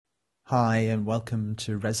Hi, and welcome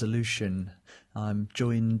to Resolution. I'm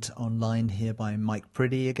joined online here by Mike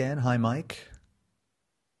Priddy again. Hi, Mike.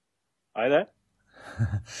 Hi there.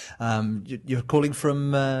 You're calling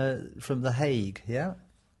from The Hague, yeah?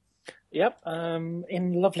 Yep,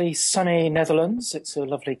 in lovely sunny Netherlands. It's a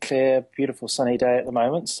lovely, clear, beautiful sunny day at the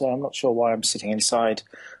moment. So I'm not sure why I'm sitting inside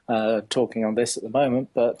talking on this at the moment,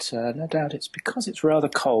 but no doubt it's because it's rather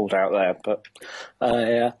cold out there. But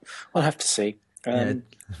yeah, we'll have to see. Yeah, Um,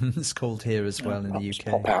 it's cold here as well in the I'll just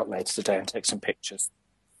UK. pop out later today and take some pictures.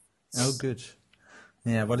 Oh, good.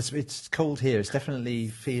 Yeah, well, it's cold here. It's definitely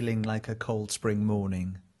feeling like a cold spring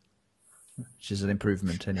morning, which is an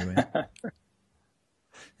improvement anyway.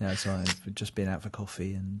 Yeah, so I've just been out for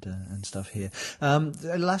coffee and stuff here.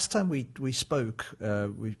 The last time we spoke,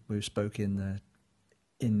 we spoke in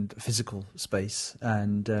physical space,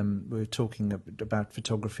 and we were talking about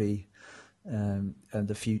photography and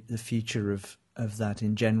the future of that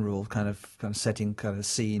in general, kind of setting kind of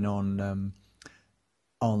scene on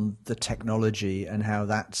the technology and how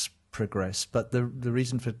that's progressed. But the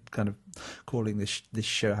reason for kind of calling this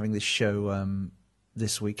show, having this show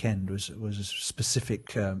this weekend was a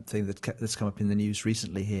specific thing that's come up in the news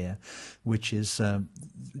recently here, which is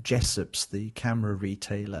Jessops, the camera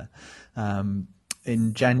retailer.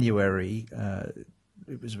 In January,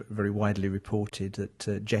 it was very widely reported that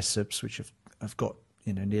Jessops, which have got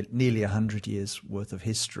nearly 100 years worth of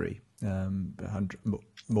history, 100,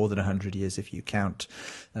 more than 100 years if you count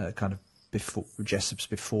kind of before Jessops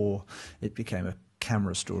before it became a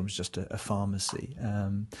camera store. It was just a pharmacy,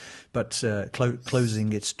 but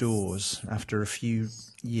closing its doors after a few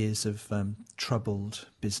years of troubled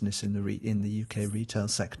business in the UK retail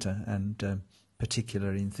sector, and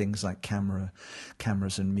particularly in things like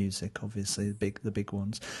cameras and music, obviously the big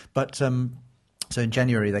ones. But so in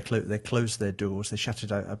January they closed their doors. They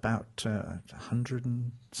shuttered out about 100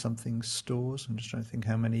 and something stores. I'm just trying to think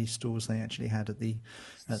how many stores they actually had at the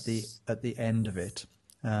end of it.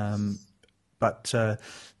 But the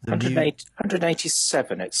new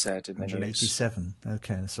 187, it said in the news. 187.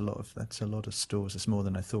 Okay, that's a lot of stores. It's more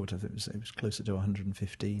than I thought of. It was closer to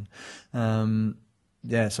 115.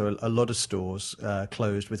 Yeah, so a lot of stores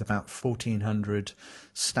closed with about 1,400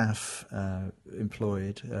 staff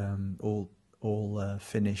employed, all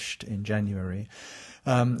finished in January.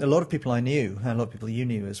 A lot of people I knew, and a lot of people you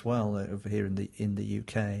knew as well over here in the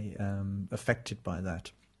UK, affected by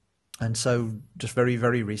that. And so, just very,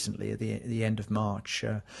 very recently, at the end of March,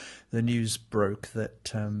 the news broke that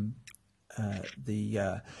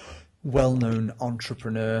the well-known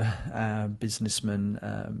entrepreneur,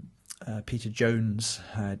 businessman Peter Jones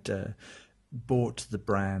had bought the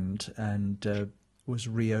brand and was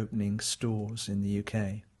reopening stores in the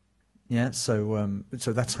UK. Yeah, so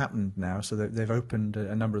that's happened now. So they've opened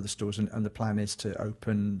a number of the stores, and the plan is to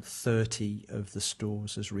open 30 of the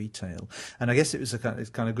stores as retail. And I guess it was it's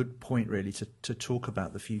kind of good point really to talk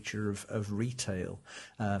about the future of retail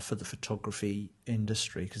for the photography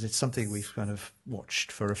industry, because it's something we've kind of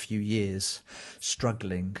watched for a few years,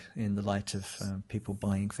 struggling in the light of people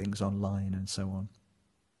buying things online and so on.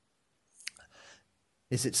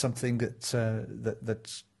 Is it something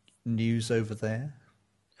that's news over there?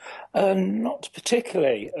 Not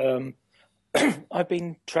particularly. I've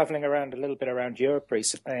been traveling around a little bit around Europe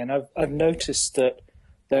recently, and I've noticed that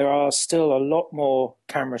there are still a lot more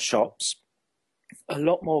camera shops,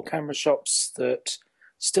 that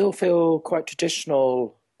still feel quite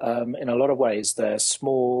traditional in a lot of ways. They're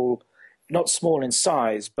small, not small in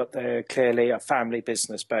size, but they're clearly a family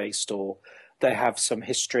business based, or they have some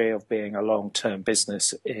history of being a long-term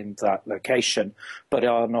business in that location, but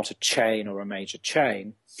are not a chain or a major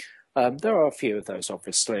chain. There are a few of those,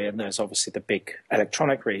 obviously, and there's obviously the big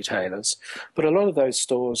electronic retailers. But a lot of those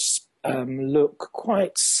stores look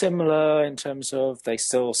quite similar in terms of they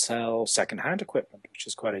still sell second-hand equipment, which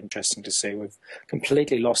is quite interesting to see. We've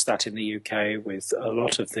completely lost that in the UK with a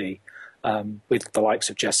lot of with the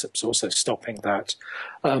likes of Jessops also stopping that.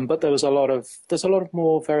 But there's a lot of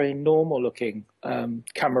more very normal-looking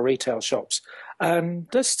camera retail shops, and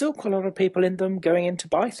there's still quite a lot of people in them going in to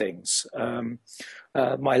buy things.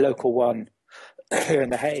 My local one here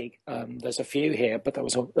in The Hague, there's a few here, but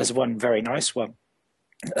there's one very nice one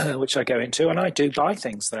which I go into, and I do buy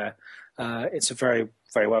things there. It's a very,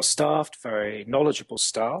 very well staffed, very knowledgeable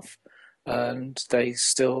staff, and they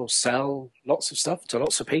still sell lots of stuff to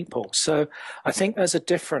lots of people. So I think there's a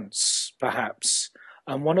difference, perhaps.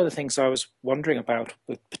 And one of the things I was wondering about,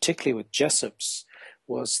 particularly with Jessops,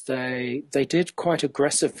 was they did quite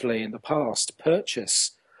aggressively in the past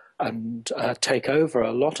purchase and take over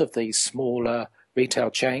a lot of these smaller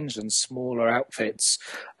retail chains and smaller outfits.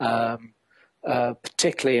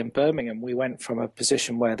 particularly in Birmingham, we went from a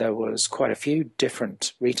position where there was quite a few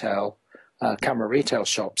different camera retail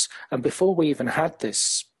shops, and before we even had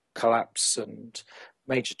this collapse and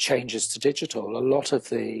major changes to digital, a lot of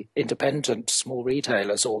the independent small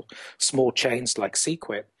retailers or small chains like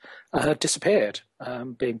Sequip had disappeared,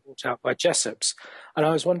 being bought out by Jessops. And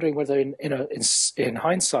I was wondering whether, in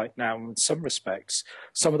hindsight now, in some respects,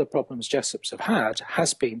 some of the problems Jessops have had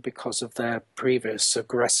has been because of their previous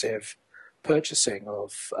aggressive purchasing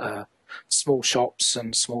of small shops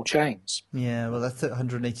and small chains. Yeah, well, that's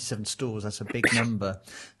 187 stores. That's a big number.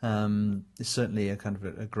 It's certainly a kind of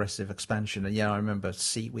an aggressive expansion. And yeah, I remember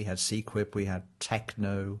we had Sequip, we had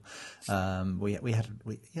Techno,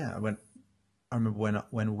 I remember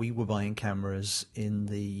when we were buying cameras in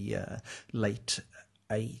the late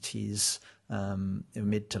 80s,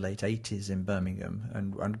 mid to late 80s in Birmingham,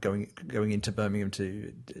 and going into Birmingham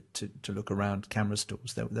to look around camera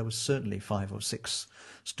stores. There was certainly 5 or 6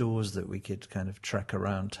 stores that we could kind of trek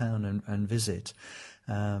around town and visit,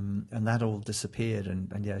 and that all disappeared.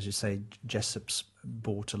 And yeah, as you say, Jessops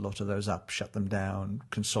bought a lot of those up, shut them down,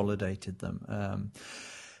 consolidated them.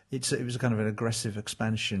 It was a kind of an aggressive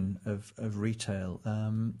expansion of retail.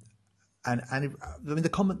 And I mean, the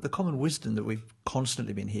common wisdom that we've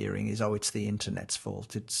constantly been hearing is, oh, it's the internet's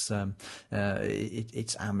fault. It's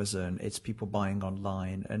Amazon. It's people buying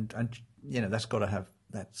online, and that's got to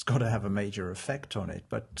have a major effect on it.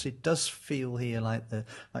 But it does feel here like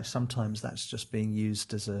sometimes that's just being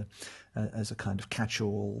used as a kind of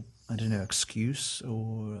catch-all, I don't know, excuse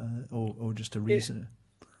or just a reason.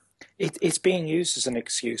 It's being used as an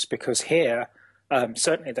excuse because here,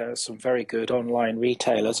 certainly there are some very good online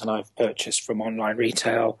retailers, and I've purchased from online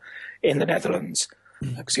retail in the Netherlands.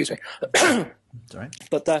 Excuse me. Sorry.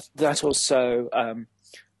 But that also,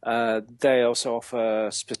 they also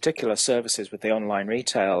offer particular services with the online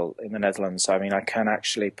retail in the Netherlands. I mean, I can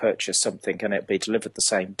actually purchase something and it be delivered the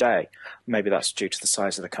same day. Maybe that's due to the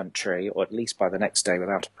size of the country, or at least by the next day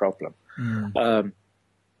without a problem.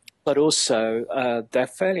 But also, they're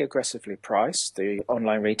fairly aggressively priced. The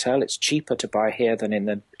online retail, it's cheaper to buy here than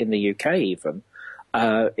in the UK,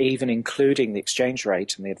 even including the exchange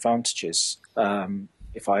rate and the advantages.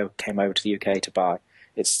 If I came over to the UK to buy,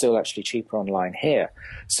 it's still actually cheaper online here.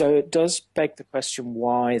 So it does beg the question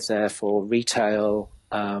why, therefore, retail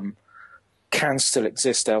can still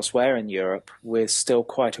exist elsewhere in Europe with still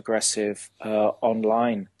quite aggressive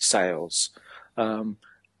online sales.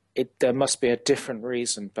 There must be a different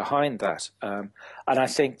reason behind that, and I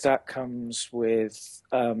think that comes with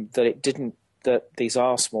that these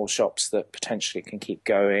are small shops that potentially can keep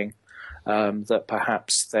going, that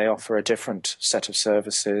perhaps they offer a different set of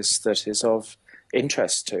services that is of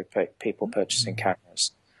interest to people purchasing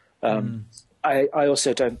cameras. I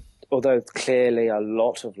also don't, although clearly a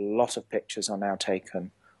lot of pictures are now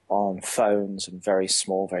taken on phones and very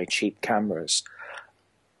small, very cheap cameras.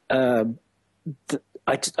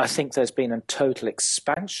 I think there's been a total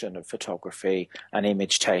expansion of photography and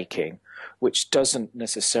image taking, which doesn't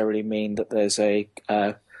necessarily mean that there's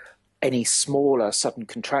any smaller sudden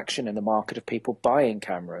contraction in the market of people buying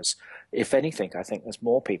cameras. If anything, I think there's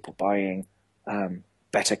more people buying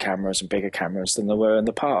better cameras and bigger cameras than there were in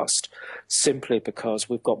the past, simply because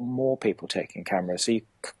we've got more people taking cameras. So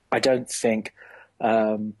I don't think,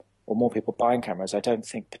 or more people buying cameras, I don't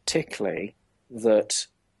think particularly that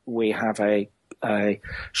we have a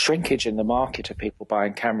shrinkage in the market of people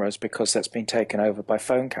buying cameras because that's been taken over by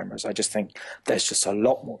phone cameras. I just think there's just a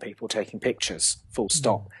lot more people taking pictures, full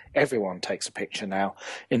stop. Everyone takes a picture now.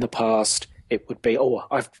 In the past, it would be,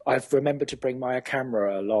 I've remembered to bring my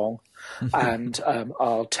camera along and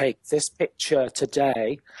I'll take this picture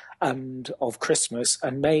today and of Christmas,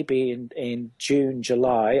 and maybe in June,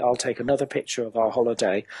 July, I'll take another picture of our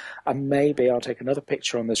holiday, and maybe I'll take another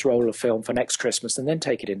picture on this roll of film for next Christmas and then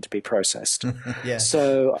take it in to be processed. Yeah.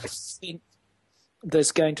 So I think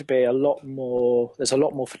there's going to be a lot more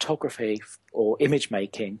photography or image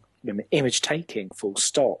taking, full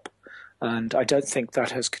stop. And I don't think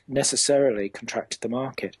that has necessarily contracted the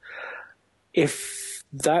market. If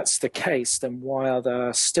that's the case, then why are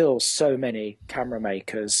there still so many camera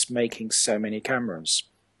makers making so many cameras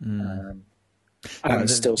and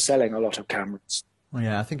still selling a lot of cameras? Well,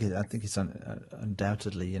 yeah, I think it's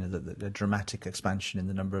undoubtedly the dramatic expansion in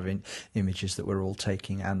the number of images that we're all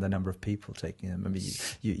taking and the number of people taking them. I mean,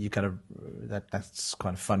 you kind of that's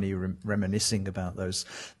kind of funny reminiscing about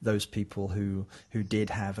those people who did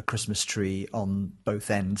have a Christmas tree on both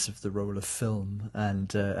ends of the roll of film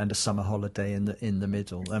and a summer holiday in the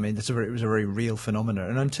middle. I mean, it was a very real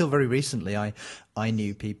phenomenon, and until very recently, I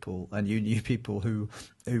knew people and you knew people who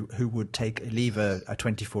would leave a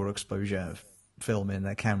 24 exposure film in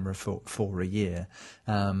their camera for a year.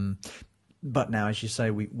 But now, as you say,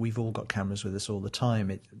 we've all got cameras with us all the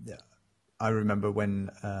time. I remember when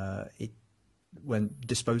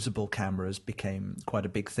disposable cameras became quite a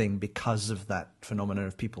big thing because of that phenomenon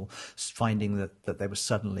of people finding that they were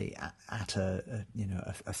suddenly at a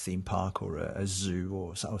theme park or a zoo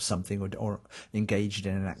or something, or engaged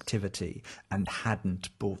in an activity and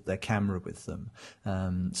hadn't brought their camera with them.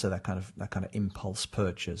 So that kind of impulse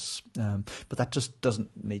purchase. But that just doesn't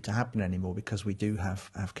need to happen anymore, because we do have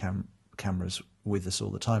cameras with us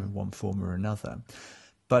all the time in one form or another.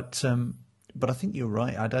 But I think you're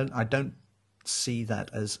right. I don't see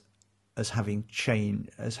that as having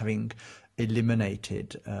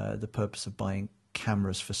eliminated the purpose of buying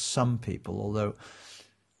cameras for some people, although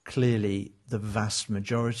clearly the vast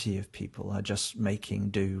majority of people are just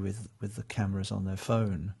making do with the cameras on their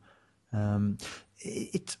phone.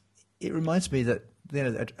 It reminds me that, you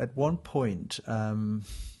know, at one point, I'm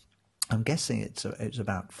guessing it's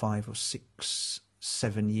about 5 or 6,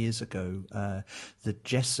 7 years ago, the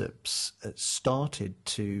Jessops started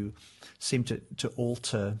to seem to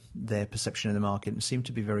alter their perception of the market, and seemed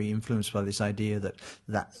to be very influenced by this idea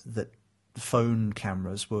that phone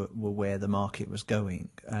cameras were where the market was going.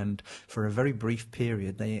 And for a very brief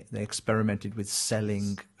period, they experimented with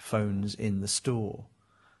selling phones in the store,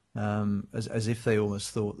 as if they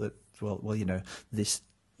almost thought that, well, you know, this,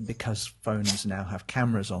 because phones now have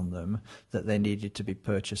cameras on them, that they needed to be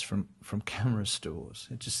purchased from camera stores.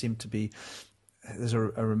 It just seemed to be, there's a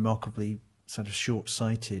remarkably sort of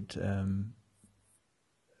short-sighted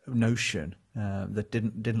notion that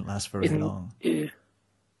didn't last very long.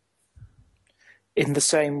 In the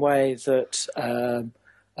same way that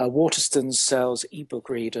Waterstones sells ebook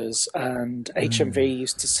readers, and HMV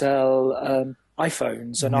used to sell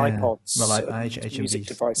iPhones and iPods, HMV, music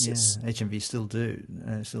devices. Yeah, HMV still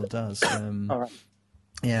does. All right.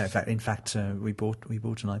 Yeah, in fact, we bought an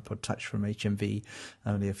iPod Touch from HMV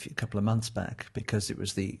only a couple of months back, because it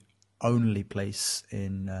was the only place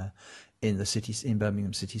in the city, in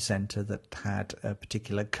Birmingham city centre, that had a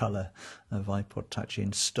particular colour of iPod Touch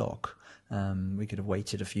in stock. We could have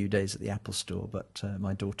waited a few days at the Apple Store, but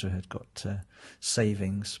my daughter had got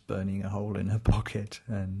savings burning a hole in her pocket,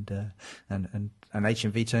 and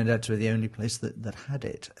HMV turned out to be the only place that had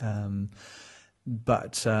it.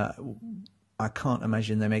 But I can't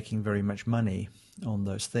imagine they're making very much money on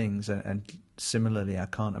those things, and similarly, I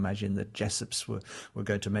can't imagine that Jessops were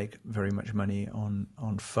going to make very much money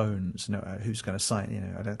on phones. No, who's going to sign? You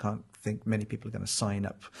know, I can't think many people are going to sign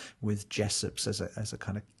up with Jessops as a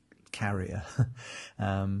kind of carrier.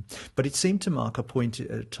 But it seemed to mark a point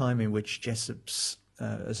at a time in which Jessops,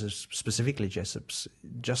 specifically Jessops,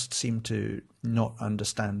 just seemed to not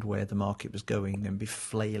understand where the market was going and be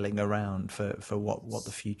flailing around for what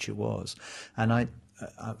the future was. And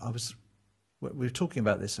we were talking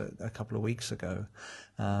about this a couple of weeks ago,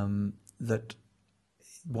 that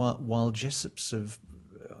while Jessops have,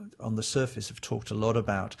 on the surface, have talked a lot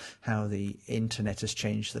about how the internet has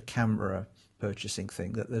changed the camera purchasing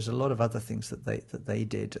thing, that there's a lot of other things that they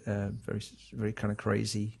did, very very kind of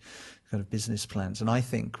crazy kind of business plans. And I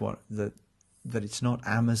think that it's not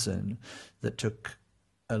Amazon that took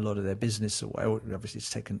a lot of their business away. Obviously,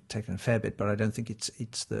 it's taken a fair bit, but I don't think it's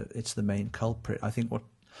the main culprit. I think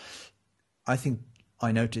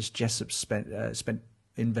I noticed Jessops spent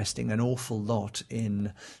investing an awful lot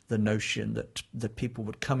in the notion that people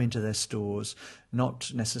would come into their stores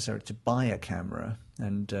not necessarily to buy a camera,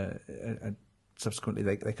 and subsequently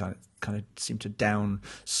they kind of seem to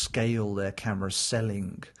downscale their camera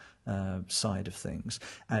selling side of things,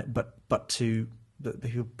 but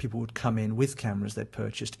people would come in with cameras they'd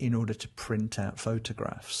purchased in order to print out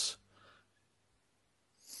photographs.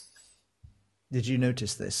 Did you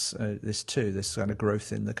notice this too? This kind of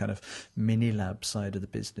growth in the kind of mini lab side of the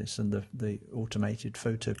business and the automated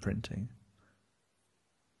photo printing?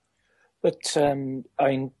 But I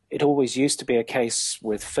mean, it always used to be a case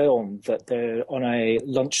with film that they're on a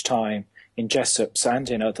lunchtime in Jessops and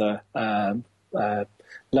in other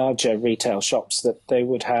larger retail shops, that they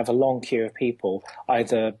would have a long queue of people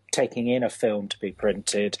either taking in a film to be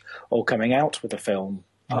printed or coming out with a film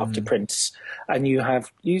after prints. And you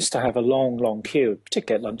used to have a long queue,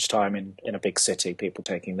 particularly at lunchtime in a big city, people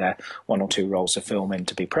taking their 1 or 2 rolls of film in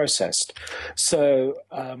to be processed. So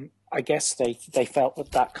I guess they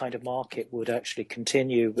felt that kind of market would actually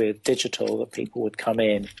continue with digital, that people would come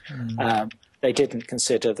in. They didn't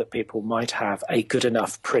consider that people might have a good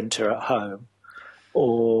enough printer at home,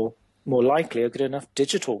 or more likely a good enough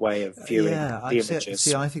digital way of viewing the images.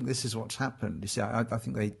 See, I think this is what's happened. You see, I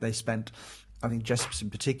think they spent, I think Jessops in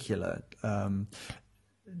particular,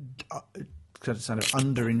 kind of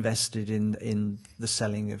underinvested in the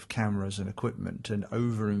selling of cameras and equipment, and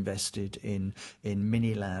overinvested in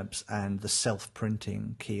mini labs and the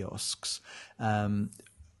self-printing kiosks.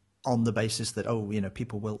 On the basis that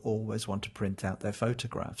people will always want to print out their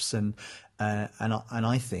photographs, and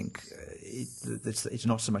I think it's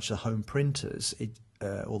not so much the home printers,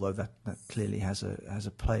 although that clearly has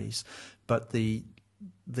a place, but the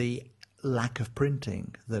lack of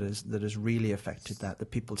printing that has really affected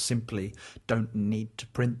that people simply don't need to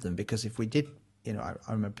print them, because if we did, I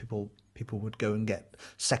remember people would go and get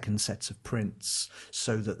second sets of prints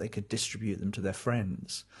so that they could distribute them to their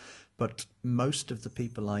friends. But most of the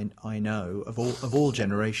people I know of all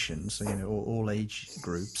generations, all age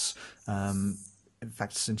groups, in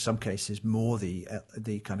fact, in some cases, more the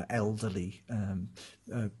kind of elderly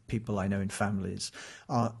people I know in families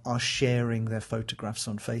are sharing their photographs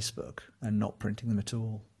on Facebook and not printing them at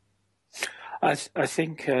all. I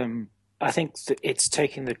think that it's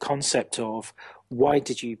taking the concept of why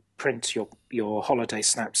did you print your holiday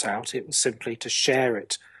snaps out? It was simply to share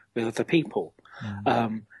it with other people.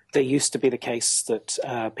 There used to be the case that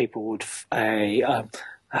people would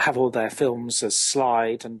have all their films as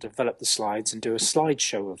slide and develop the slides and do a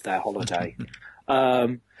slideshow of their holiday.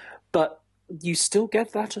 But you still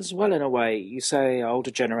get that as well in a way. You say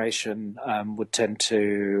older generation would tend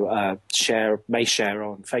to may share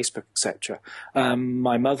on Facebook, etc.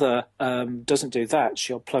 My mother doesn't do that.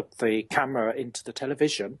 She'll plug the camera into the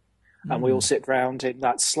television, and we all sit round in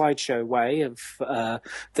that slideshow way of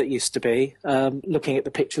that used to be looking at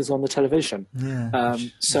the pictures on the television. Yeah,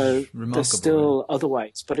 so there's still other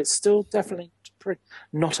ways, but it's still definitely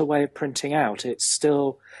not a way of printing out. It's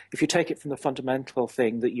still, if you take it from the fundamental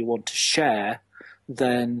thing that you want to share,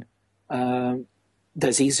 then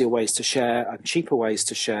there's easier ways to share and cheaper ways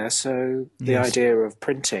to share. So the idea of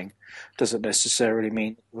printing doesn't necessarily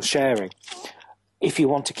mean you're sharing. If you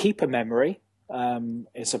want to keep a memory,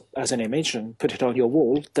 as an image and put it on your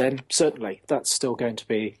wall, then certainly that's still going to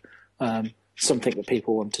be something that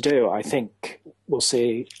people want to do. I think we'll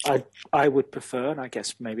see. I would prefer, and I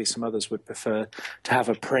guess maybe some others would prefer, to have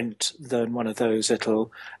a print than one of those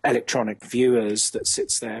little electronic viewers that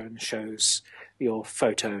sits there and shows your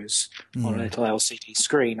photos on a little LCD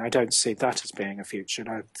screen. I don't see that as being a future.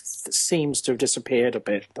 It seems to have disappeared a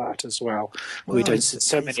bit, that as well. We don't see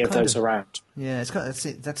so many of those around. Yeah,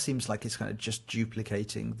 that seems like it's kind of just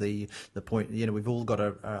duplicating the point. We've all got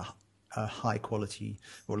a high quality,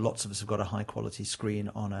 or lots of us have got a high quality screen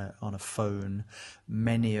on a phone.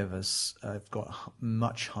 Many of us have got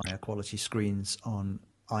much higher quality screens on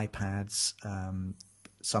iPads,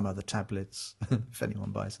 some other tablets, if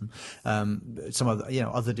anyone buys them, some other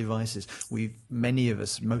other devices. Many of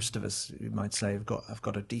us, most of us, you might say, have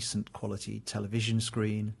got a decent quality television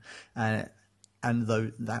screen, and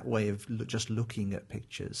though that way of just looking at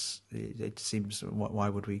pictures, it seems, why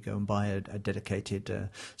would we go and buy a dedicated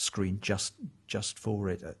screen just for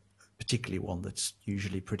it, particularly one that's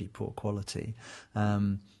usually pretty poor quality.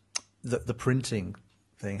 The printing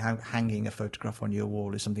thing, hanging a photograph on your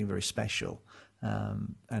wall, is something very special.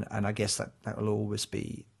 And I guess that will always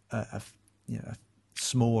be a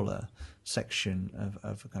smaller section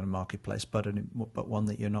of a kind of marketplace, but one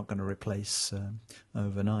that you're not going to replace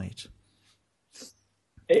overnight.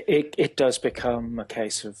 It does become a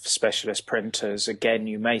case of specialist printers. Again,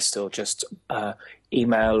 you may still just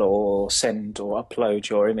email or send or upload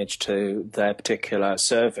your image to their particular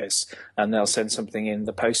service, and they'll send something in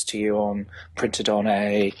the post to you printed on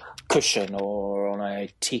a cushion or on a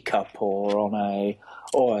teacup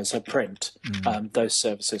or as a print. Those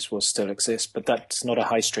services will still exist, but that's not a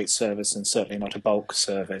high street service and certainly not a bulk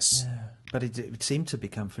service. Yeah. But it seemed to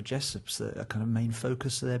become, for Jessops, a kind of main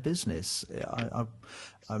focus of their business. I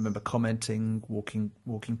remember commenting,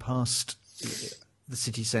 walking past the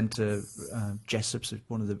city centre. Jessops is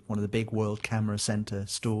one of the big World Camera Centre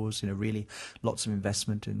stores. Really lots of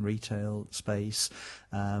investment in retail space,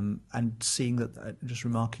 and seeing that, just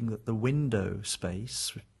remarking that the window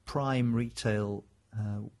space, prime retail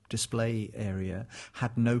display area,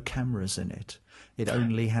 had no cameras in it. It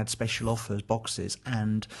only had special offers boxes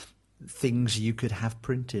and things you could have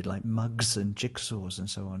printed, like mugs and jigsaws and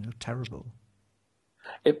so on. It was terrible.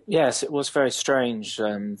 Yes, it was very strange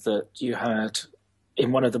that you had,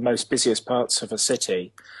 in one of the most busiest parts of a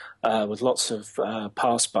city, with lots of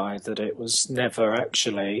pass-by, that it was never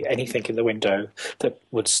actually anything in the window that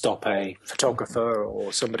would stop a photographer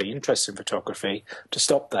or somebody interested in photography to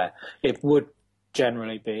stop there. It would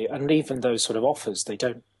generally be, and even those sort of offers, they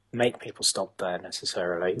don't make people stop there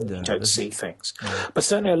necessarily. Yeah, You don't see things. Yeah. But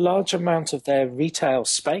certainly a large amount of their retail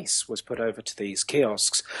space was put over to these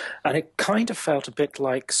kiosks. And it kind of felt a bit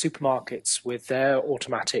like supermarkets with their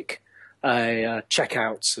automatic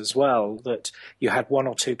checkouts as well, that you had one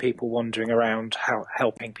or two people wandering around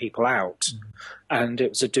helping people out. And it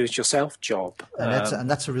was a do-it-yourself job. And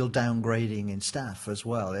that's a real downgrading in staff as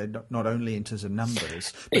well, not only in terms of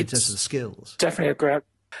numbers, but in terms of the skills. Definitely a great.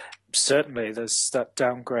 Certainly, there's that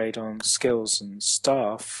downgrade on skills and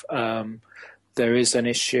staff. There is an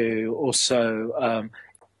issue also.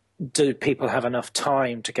 Do people have enough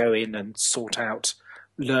time to go in and sort out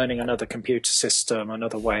learning another computer system,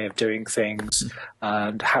 another way of doing things,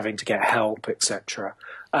 and having to get help, etc.?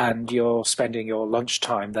 And you're spending your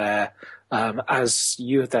lunchtime there, as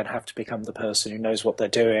you then have to become the person who knows what they're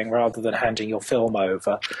doing, rather than handing your film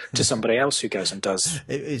over to somebody else who goes and does.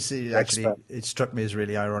 It struck me as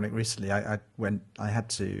really ironic recently. I had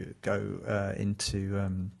to go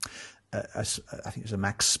into I think it was a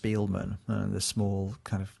Max Spielman, the small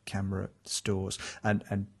kind of camera stores,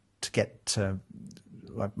 and to get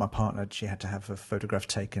my partner, she had to have a photograph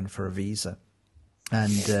taken for a visa.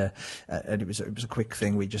 And it was a quick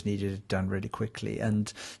thing. We just needed it done really quickly,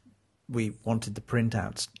 and we wanted the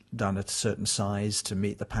printouts done at a certain size to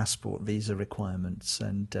meet the passport visa requirements,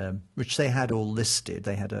 and which they had all listed.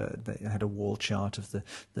 They had a wall chart of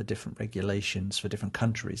the different regulations for different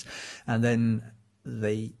countries, and then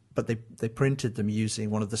they printed them using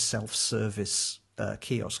one of the self-service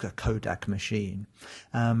kiosks, a Kodak machine,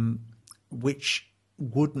 which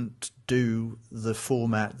wouldn't do the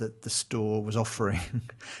format that the store was offering,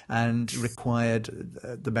 and required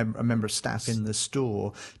a member of staff in the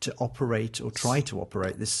store to operate or try to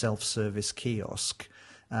operate this self-service kiosk.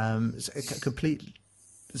 It's a complete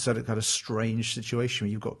sort of kind of strange situation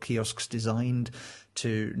where you've got kiosks designed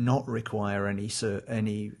to not require any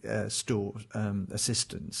store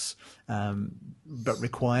assistance, but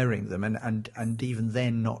requiring them, and even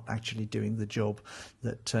then not actually doing the job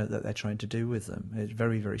that they're trying to do with them. It's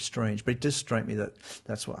very, very strange. But it does strike me that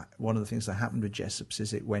that's one of the things that happened with Jessops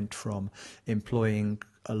is it went from employing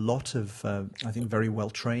a lot of, I think, very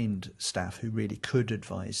well-trained staff who really could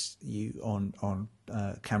advise you on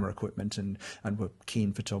camera equipment and were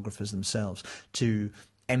keen photographers themselves, to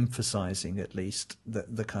emphasizing at least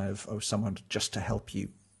the kind of someone just to help you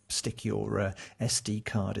stick your SD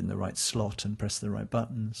card in the right slot and press the right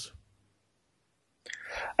buttons.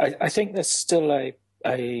 I think there's still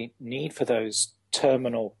a need for those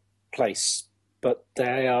terminal place, but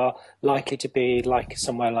they are likely to be like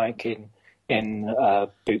somewhere like in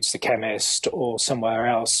Boots the Chemist or somewhere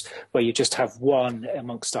else, where you just have one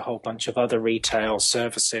amongst a whole bunch of other retail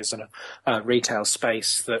services and a retail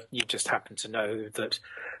space that you just happen to know that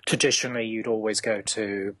traditionally you'd always go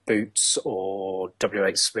to Boots or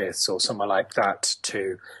WH Smith's or somewhere like that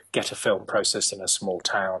to get a film processed in a small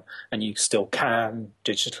town, and you still can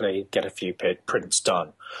digitally get a few prints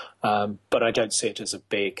done. But I don't see it as a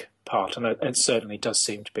big part, and it certainly does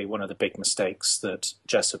seem to be one of the big mistakes that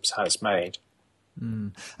Jessops has made.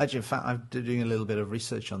 Actually, in fact, I'm doing a little bit of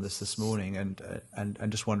research on this morning, and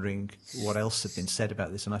just wondering what else had been said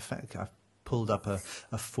about this. And I've pulled up a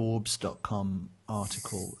Forbes.com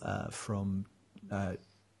article from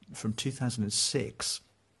 2006,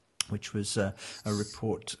 which was a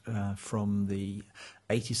report from the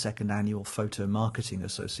 82nd Annual Photo Marketing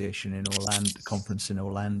Association in Orlando, conference in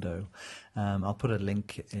Orlando. I'll put a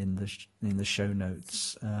link in the show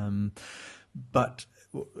notes. But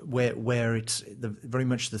where it's very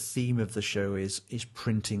much the theme of the show is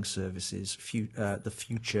printing services, the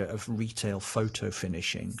future of retail photo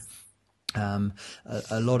finishing.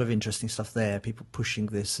 A lot of interesting stuff there. People pushing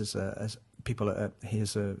this as people.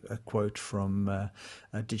 Here's a quote from a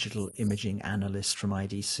digital imaging analyst from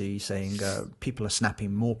IDC saying, people are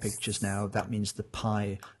snapping more pictures now. That means the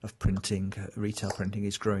pie of printing, retail printing,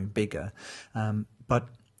 is growing bigger. But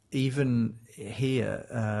even here,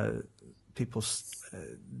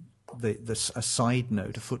 a side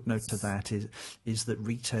note, a footnote to that is that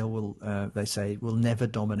retail will, they say, will never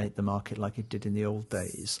dominate the market like it did in the old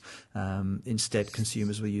days. Instead,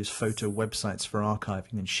 consumers will use photo websites for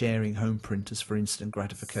archiving and sharing, home printers for instant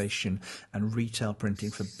gratification, and retail printing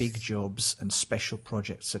for big jobs and special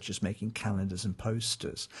projects such as making calendars and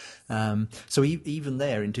posters. So even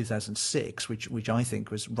there in 2006, which I think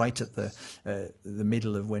was right at the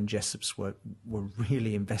middle of when Jessops were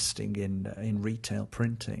really investing in retail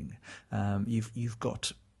printing. You've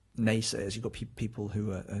got naysayers, you've got people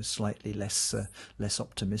who are slightly less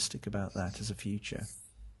optimistic about that as a future.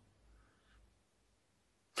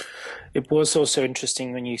 It was also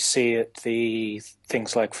interesting when you see at the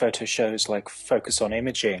things like photo shows like Focus on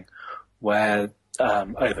Imaging, where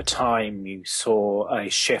over time you saw a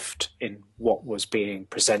shift in what was being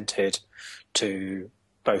presented to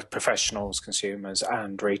both professionals, consumers,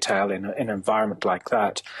 and retail in an environment like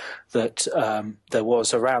that. That there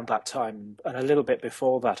was around that time and a little bit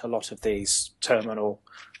before that, a lot of these terminal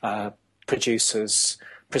producers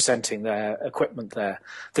presenting their equipment there.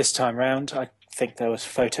 This time round, I think there was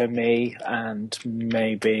PhotoMe and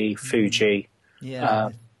maybe Fuji.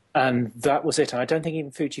 Yeah. And that was it. And I don't think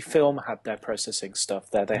even Fujifilm had their processing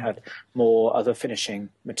stuff there. They had more other finishing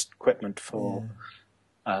equipment for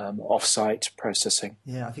off-site processing.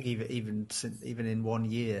 Yeah, I think even in 1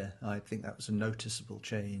 year, I think that was a noticeable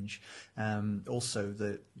change. Also,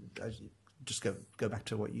 just go back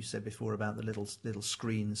to what you said before about the little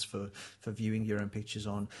screens for viewing your own pictures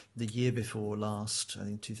on. The year before last, I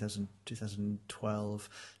think 2012,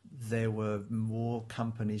 there were more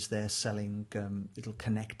companies there selling little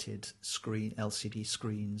connected LCD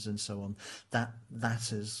screens and so on. That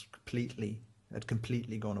has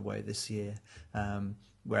completely gone away this year.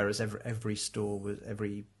 Whereas every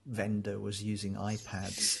vendor was using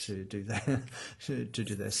iPads to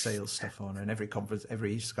do their sales stuff on, and every conference,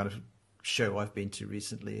 every kind of show I've been to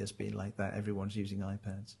recently has been like that. Everyone's using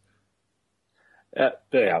iPads.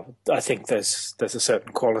 Yeah, I think there's a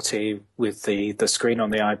certain quality with the screen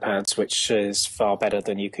on the iPads, which is far better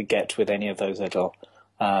than you could get with any of those little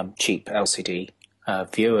cheap LCD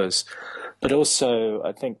viewers. But also,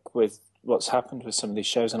 I think with what's happened with some of these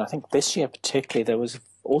shows, and I think this year particularly, there was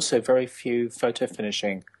also very few photo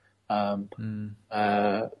finishing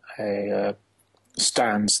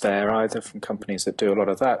stands there either from companies that do a lot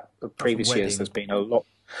of that. The previous years there's been a lot,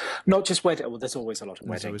 not just wedding. Well, there's always a lot of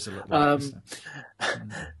wedding,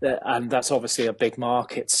 and that's obviously a big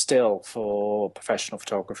market still for professional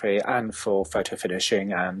photography and for photo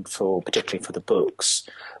finishing and for particularly for the books.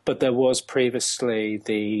 But there was previously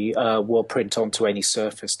the will print onto any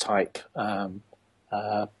surface type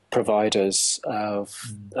providers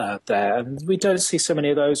there, and we don't see so many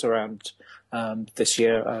of those around this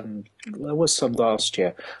year, and there was some last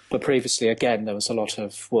year. But previously, again, there was a lot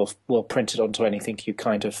of we'll print it onto anything you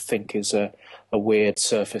kind of think is a weird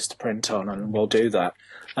surface to print on, and we'll do that.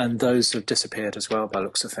 And those have disappeared as well by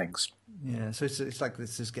looks of things. Yeah, so it's like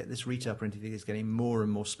this retail printing thing is getting more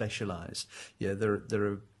and more specialized. Yeah,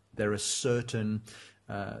 there are certain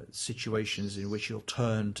situations in which you'll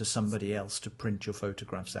turn to somebody else to print your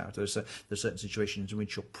photographs out. There's certain situations in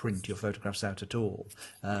which you'll print your photographs out at all.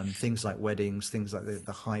 Things like weddings, things like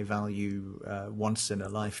the high value once in a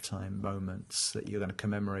lifetime moments that you're going to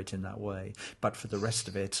commemorate in that way. But for the rest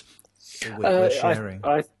of it, we're sharing.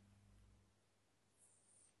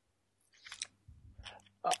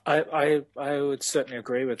 I would certainly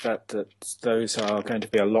agree with that. That those are going to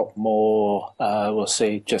be a lot more. We'll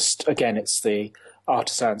see. Just again, it's the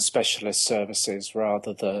artisan specialist services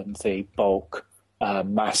rather than the bulk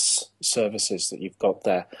mass services that you've got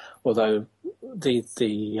there. Although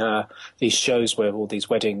these shows where all these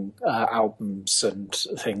wedding albums and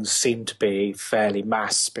things seem to be fairly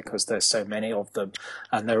mass because there's so many of them,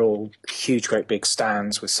 and they're all huge, great big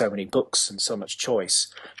stands with so many books and so much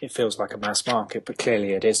choice. It feels like a mass market, but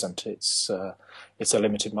clearly it isn't. It's a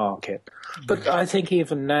limited market. But I think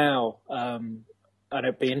even now. And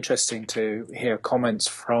it'd be interesting to hear comments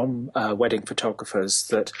from wedding photographers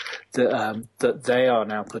that they are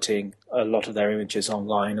now putting a lot of their images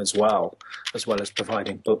online as well as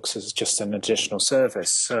providing books as just an additional service.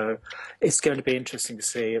 So it's going to be interesting to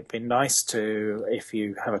see. It'd be nice to, if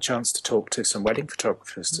you have a chance to talk to some wedding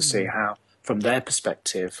photographers to see how, from their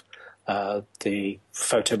perspective, the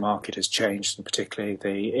photo market has changed, and particularly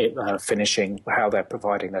the finishing, how they're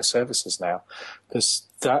providing their services now, because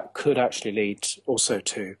that could actually lead also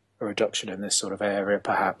to a reduction in this sort of area,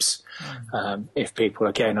 perhaps, if people,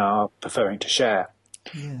 again, are preferring to share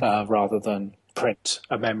rather than print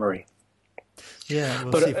a memory. Yeah,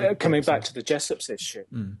 but coming back to the Jessops issue.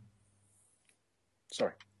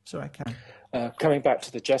 Sorry, I can. Coming back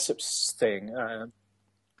to the Jessops thing,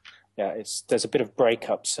 there's a bit of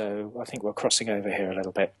breakup, so I think we're crossing over here a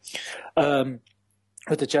little bit.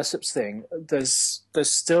 With the Jessops thing, there's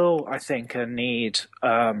still, I think, a need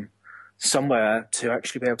somewhere to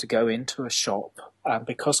actually be able to go into a shop,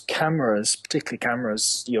 because cameras, particularly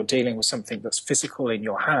cameras, you're dealing with something that's physical in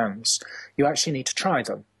your hands. You actually need to try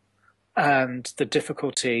them, and the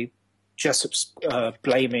difficulty, Jessops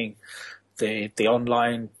blaming the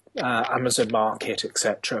online Amazon market,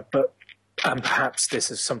 etc., and perhaps this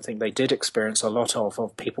is something they did experience a lot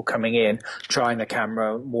of people coming in, trying the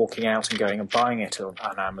camera, walking out and going and buying it on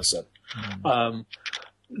Amazon.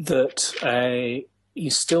 that you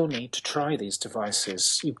still need to try these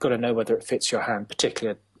devices. You've got to know whether it fits your hand,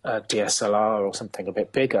 particularly a DSLR or something a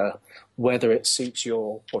bit bigger, whether it suits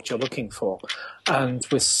what you're looking for. And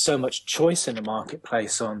with so much choice in the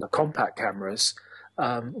marketplace on the compact cameras,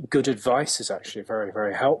 good advice is actually very,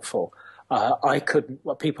 very helpful.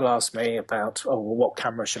 People ask me about, well, what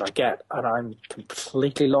camera should I get? And I'm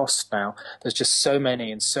completely lost now. There's just so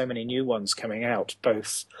many and so many new ones coming out,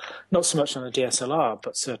 both not so much on the DSLR,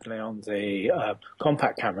 but certainly on the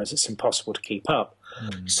compact cameras. It's impossible to keep up.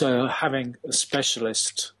 So having a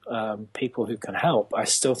specialist, people who can help, I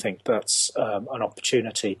still think that's an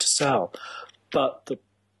opportunity to sell. But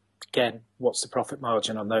again, what's the profit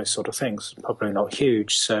margin on those sort of things? Probably not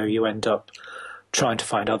huge. So you end up trying to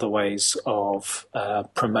find other ways of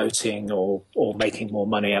promoting or making more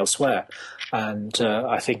money elsewhere. And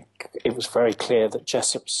I think it was very clear that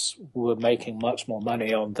Jessops were making much more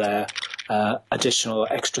money on their additional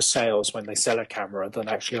extra sales when they sell a camera than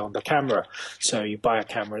actually on the camera. So you buy a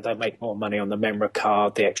camera, they make more money on the memory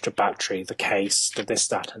card, the extra battery, the case, the this,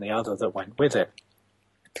 that, and the other that went with it.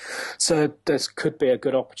 So this could be a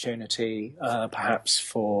good opportunity, perhaps,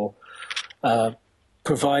 for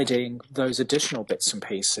providing those additional bits and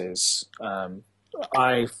pieces.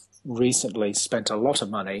 I've recently spent a lot of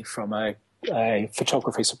money from a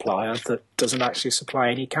photography supplier that doesn't actually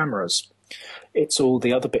supply any cameras. It's all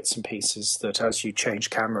the other bits and pieces that as you change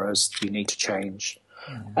cameras, you need to change.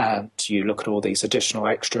 And you look at all these additional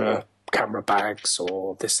extra camera bags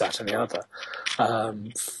or this, that, and the other,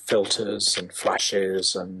 filters and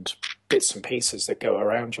flashes and bits and pieces that go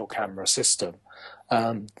around your camera system.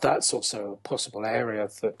 That's also a possible area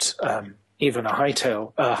that even a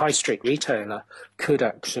high street retailer could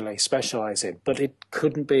actually specialize in, but it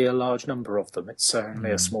couldn't be a large number of them. It's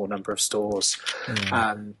only a small number of stores,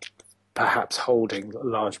 and perhaps holding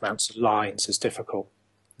large amounts of lines is difficult.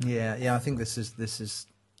 Yeah. I think this is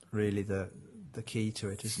really the key to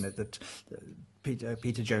it, isn't it? That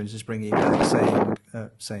Peter Jones is bringing it back,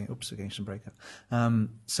 saying, "Oops, we're getting some breakup." I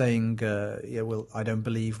don't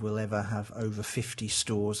believe we'll ever have over 50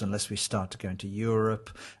 stores unless we start to go into Europe.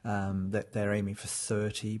 That they're aiming for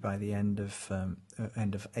 30 by the end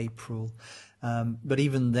of April. But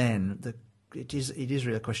even then, it is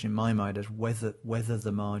really a question in my mind as whether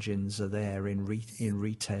the margins are there in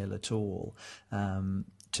retail at all.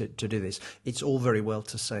 To do this, it's all very well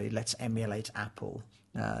to say let's emulate Apple.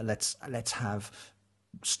 Let's have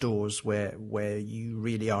stores where you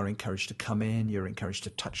really are encouraged to come in, you're encouraged to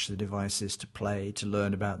touch the devices, to play, to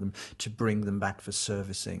learn about them, to bring them back for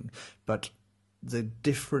servicing. But the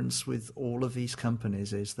difference with all of these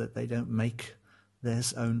companies is that they don't make their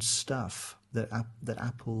own stuff. That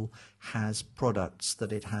Apple has products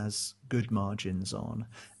that it has good margins on,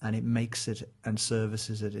 and it makes it and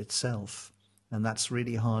services it itself. And that's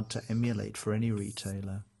really hard to emulate for any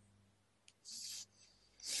retailer.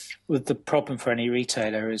 Well, the problem for any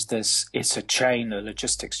retailer is it's a chain, a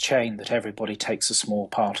logistics chain, that everybody takes a small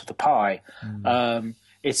part of the pie.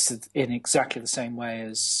 It's in exactly the same way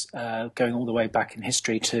as going all the way back in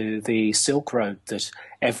history to the Silk Road, that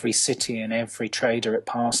every city and every trader it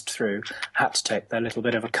passed through had to take their little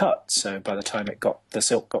bit of a cut. So by the time the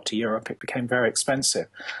silk got to Europe, it became very expensive.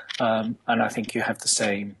 And I think you have the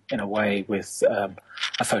same in a way with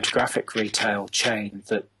a photographic retail chain,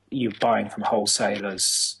 that you're buying from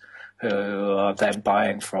wholesalers who are then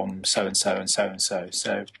buying from so-and-so and so-and-so.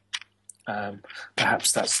 So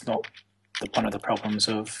perhaps that's not one of the problems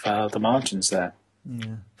of the margins there.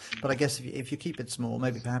 Yeah, but I guess if you keep it small,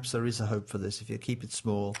 maybe perhaps there is a hope for this. If you keep it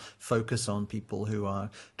small, focus on people who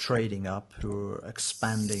are trading up, who are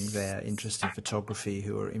expanding their interest in photography,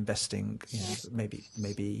 who are investing, maybe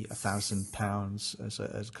 £1,000 as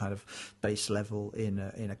a kind of base level in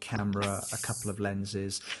a camera, a couple of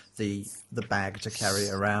lenses, the bag to carry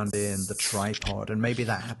it around in, the tripod, and maybe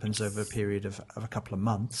that happens over a period of a couple of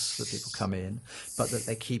months that people come in, but that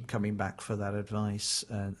they keep coming back for that advice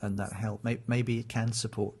and that help. Maybe it can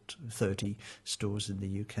support 30 stores in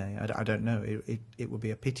the UK. I don't know. It would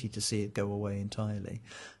be a pity to see it go away entirely,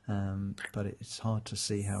 but it's hard to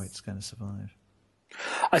see how it's going to survive.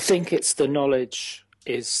 I think it's the knowledge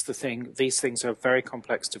is the thing. These things are very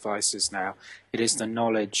complex devices now. It is the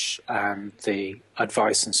knowledge and the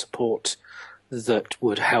advice and support that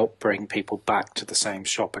would help bring people back to the same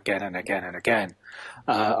shop again and again and again.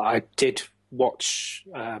 I did watch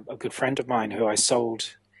a good friend of mine who I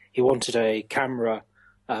sold. He wanted a camera,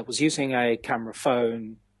 was using a camera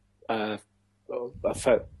phone, a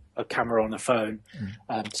camera on a phone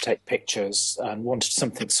to take pictures, and wanted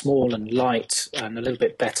something small and light and a little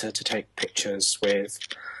bit better to take pictures with.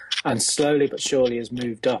 and slowly but surely has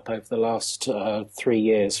moved up over the last 3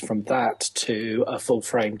 years from that to a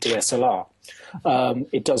full-frame DSLR.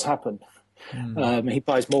 It does happen. He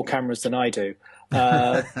buys more cameras than I do,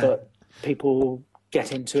 but people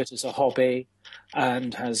get into it as a hobby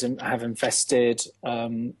and have invested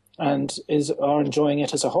and are enjoying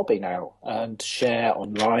it as a hobby now, and share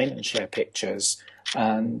online and share pictures,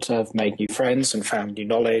 and have made new friends and found new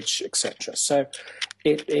knowledge, etc. So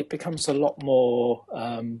it becomes a lot more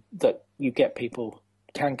that you get people,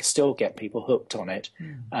 can still get people hooked on it,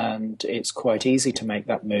 and it's quite easy to make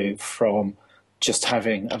that move from just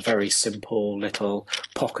having a very simple little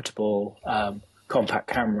pocketable compact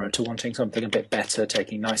camera to wanting something a bit better,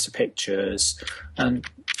 taking nicer pictures. And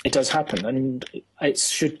it does happen, and it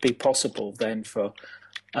should be possible then for,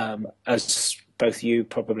 as both you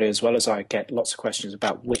probably as well as I get lots of questions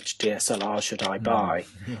about which DSLR should I buy,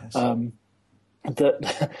 Yes.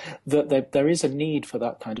 that there is a need for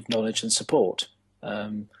that kind of knowledge and support.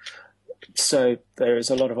 So there is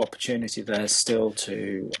a lot of opportunity there still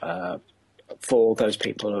to for those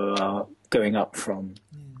people who are going up from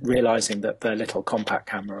realizing that their little compact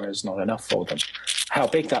camera is not enough for them. How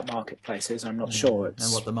big that marketplace is, I'm not sure.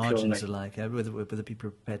 And what the margins are like, whether people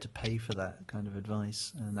are prepared to pay for that kind of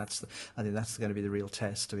advice, and I think that's going to be the real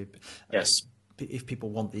test. Yes. If people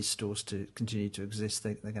want these stores to continue to exist,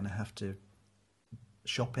 they're going to have to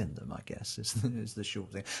shop in them, I guess, is the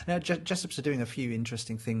short thing. Now, Jessops are doing a few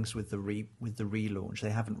interesting things with the relaunch. They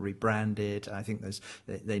haven't rebranded. I think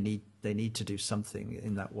they need to do something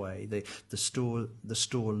in that way. The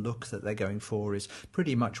store look that they're going for is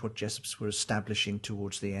pretty much what Jessops were establishing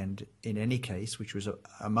towards the end. In any case, which was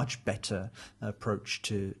a much better approach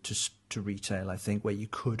to retail, I think, where you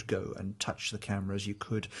could go and touch the cameras, you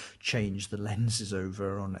could change the lenses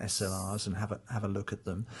over on SLRs and have a look at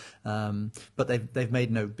them. But they've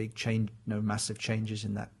made no massive changes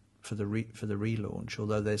in that for the relaunch.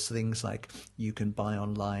 Although there's things like you can buy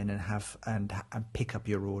online and pick up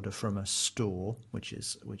your order from a store, which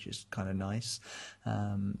is kind of nice.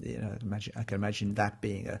 I can imagine that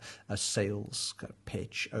being a sales kind of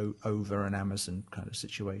pitch over an Amazon kind of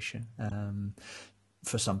situation.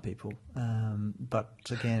 For some people, but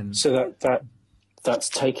again, so that's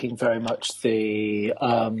taking very much the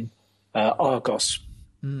Argos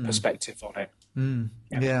perspective on it.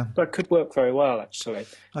 Yeah, but it could work very well actually.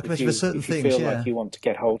 I can imagine for certain things, feel like you want to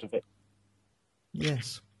get hold of it.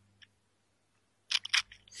 Yes.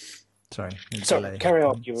 Sorry, carry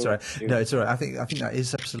on. No, it's all right. I think that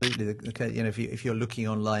is absolutely the case. If you're looking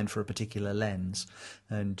online for a particular lens,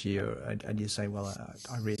 and you say, well,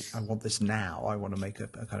 I want this now. I want to make a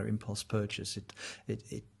kind of impulse purchase.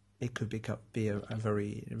 It could be a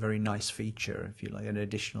very, very nice feature, if you like, an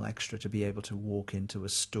additional extra to be able to walk into a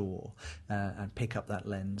store and pick up that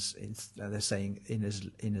lens. They're saying in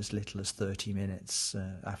as little as 30 minutes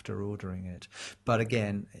after ordering it. But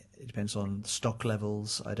again, it depends on stock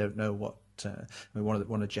levels. I don't know what.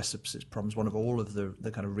 One of Jessop's problems, one of all of the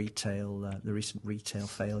kind of the recent retail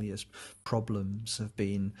failures problems have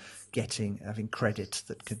been having credit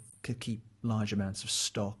that could keep large amounts of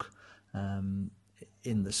stock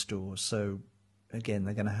in the stores. So again,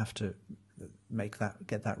 they're going to have to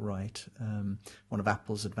get that right. One of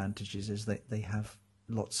Apple's advantages is that they have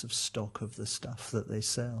lots of stock of the stuff that they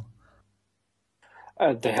sell.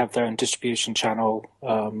 They have their own distribution channel,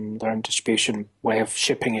 their own distribution way of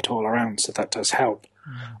shipping it all around, so that does help.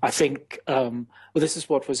 I think, this is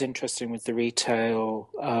what was interesting with the retail,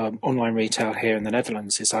 online retail here in the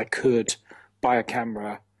Netherlands, is I could buy a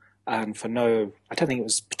camera and I don't think it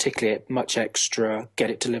was particularly much extra, get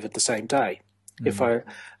it delivered the same day. If I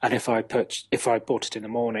bought it in the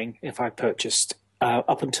morning, if I purchased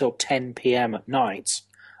up until 10 p.m. at night,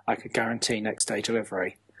 I could guarantee next day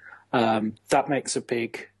delivery. That makes a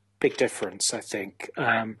big difference, I think.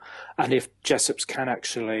 And if Jessops can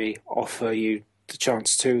actually offer you the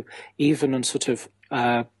chance to even sort of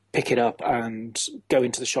pick it up and go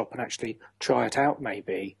into the shop and actually try it out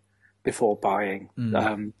maybe before buying,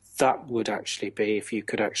 that would actually be, if you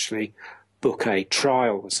could actually book a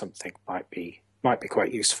trial or something, might be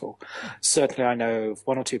quite useful. Certainly I know of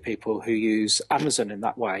one or two people who use Amazon in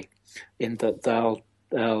that way, in that they'll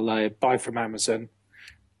buy from Amazon.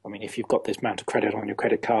 I mean, if you've got this amount of credit on your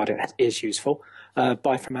credit card, it is useful.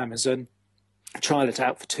 Buy from Amazon, trial it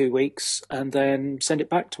out for 2 weeks, and then send it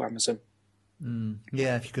back to Amazon.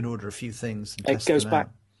 Yeah, if you can order a few things. And it goes back.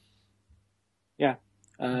 Yeah,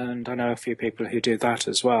 and I know a few people who do that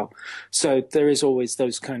as well. So there is always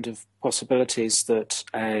those kind of possibilities that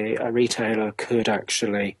a retailer could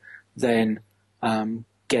actually then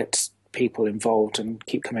get people involved and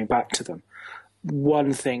keep coming back to them.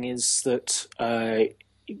 One thing is that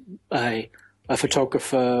a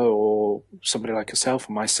photographer or somebody like yourself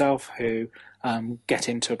or myself who get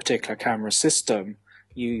into a particular camera system,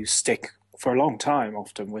 you stick for a long time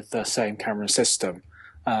often with the same camera system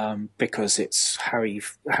because it's how you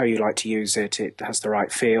like to use it. It has the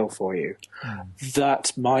right feel for you.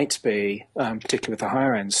 That might be particularly with the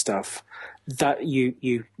higher end stuff that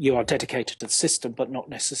you are dedicated to the system, but not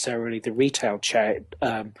necessarily the retail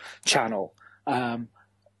channel.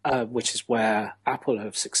 Which is where Apple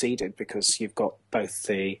have succeeded because you've got both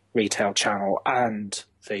the retail channel and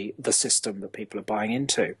the system that people are buying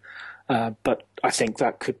into. But I think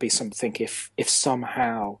that could be something if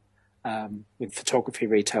somehow with photography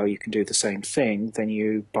retail you can do the same thing, then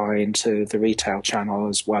you buy into the retail channel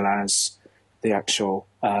as well as the actual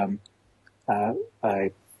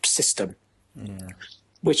system. Yeah.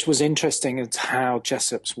 Which was interesting as how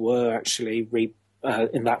Jessops were actually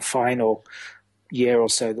in that final year or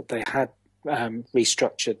so that they had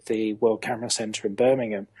restructured the World Camera Centre in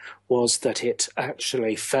Birmingham, was that it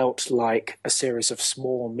actually felt like a series of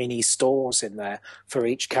small mini stores in there for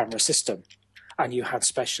each camera system, and you had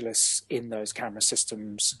specialists in those camera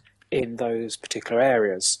systems in those particular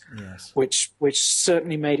areas. Yes. Which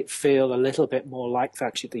certainly made it feel a little bit more like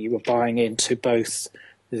that you were buying into both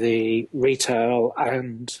the retail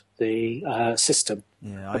and the system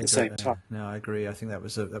at the same time. No, I agree. I think that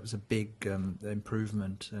was a big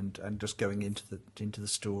improvement, and just going into the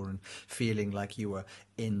store and feeling like you were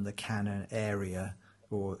in the Canon area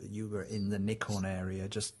or you were in the Nikon area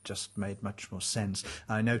just made much more sense.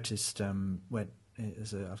 I noticed I've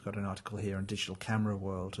got an article here on Digital Camera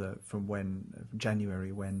World from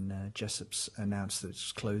January when Jessops announced that it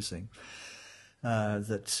was closing.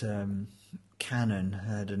 That Canon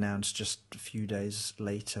had announced just a few days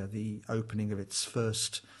later the opening of its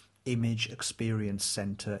first Image Experience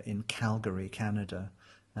Centre in Calgary, Canada,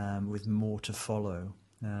 with more to follow,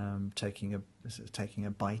 taking a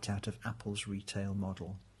bite out of Apple's retail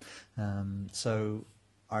model. So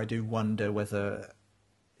I do wonder whether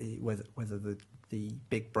the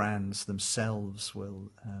big brands themselves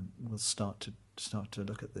will start to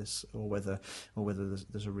look at this, or whether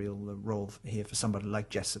there's a real role here for somebody like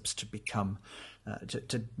Jessops to become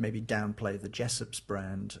to maybe downplay the Jessops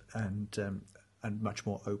brand and much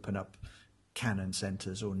more open up Canon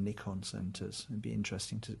centers or Nikon centers. It'd be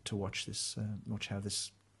interesting to watch how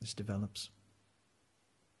this develops.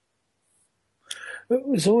 It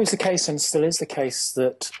was always the case, and still is the case,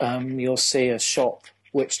 that you'll see a shop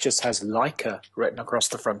which just has Leica written across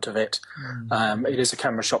the front of it. It is a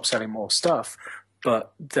camera shop selling more stuff,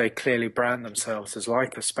 but they clearly brand themselves as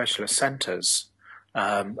Leica specialist centres.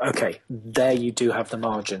 Okay, there you do have the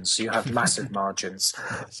margins. You have massive margins.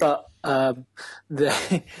 Yes. But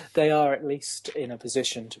they are at least in a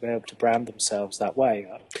position to be able to brand themselves that way.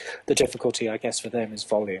 The difficulty, I guess, for them is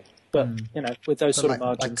volume. But, with those sort of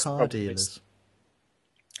margins... Like car dealers.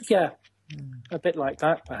 Yeah, a bit like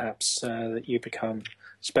that, perhaps, that you become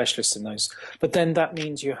specialists in those. But then that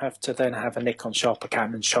means you have to then have a Nikon shop, a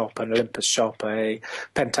Canon shop, an Olympus shop, a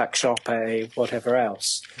Pentax shop, a whatever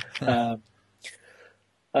else.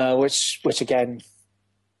 Which again,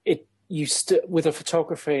 with a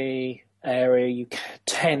photography area, you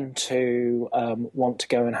tend to want to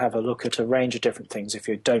go and have a look at a range of different things if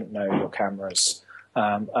you don't know your cameras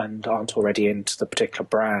and aren't already into the particular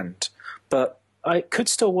brand. But it could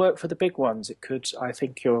still work for the big ones. It could. I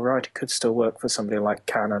think you're right. It could still work for somebody like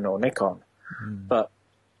Canon or Nikon. But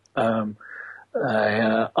others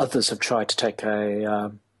have tried to take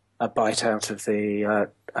a bite out of the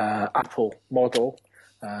Apple model.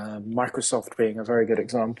 Microsoft being a very good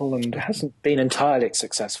example, and it hasn't been entirely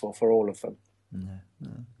successful for all of them. No.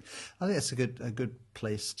 I think that's a good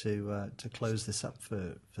place to close this up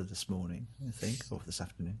for this morning, I think, or for this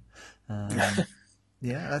afternoon.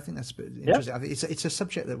 Yeah, I think that's interesting. Yeah. I think it's a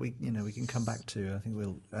subject that we can come back to. I think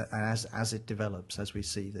we'll as it develops, as we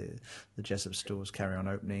see the Jessops stores carry on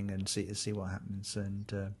opening and see what happens,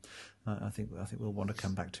 and I think we'll want to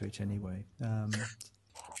come back to it anyway.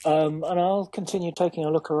 And I'll continue taking a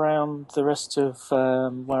look around the rest of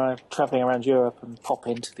where I'm travelling around Europe and pop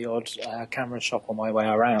into the odd camera shop on my way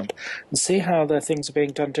around and see how the things are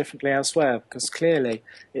being done differently elsewhere, because clearly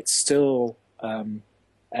it's still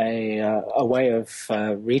a way of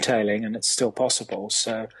retailing, and it's still possible.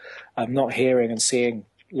 So I'm not hearing and seeing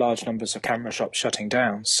large numbers of camera shops shutting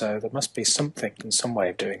down. So there must be something and some way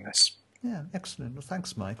of doing this. Yeah, excellent. Well,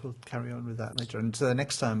 thanks, Mike. We'll carry on with that later. And so the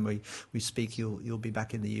next time we speak, you'll be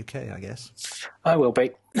back in the UK, I guess. I will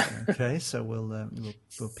be. Okay, so we'll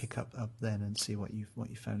pick up then and see what you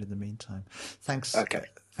found in the meantime. Thanks. Okay.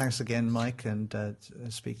 Thanks again, Mike, and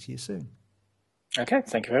speak to you soon. Okay.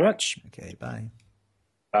 Thank you very much. Okay. Bye.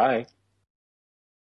 Bye.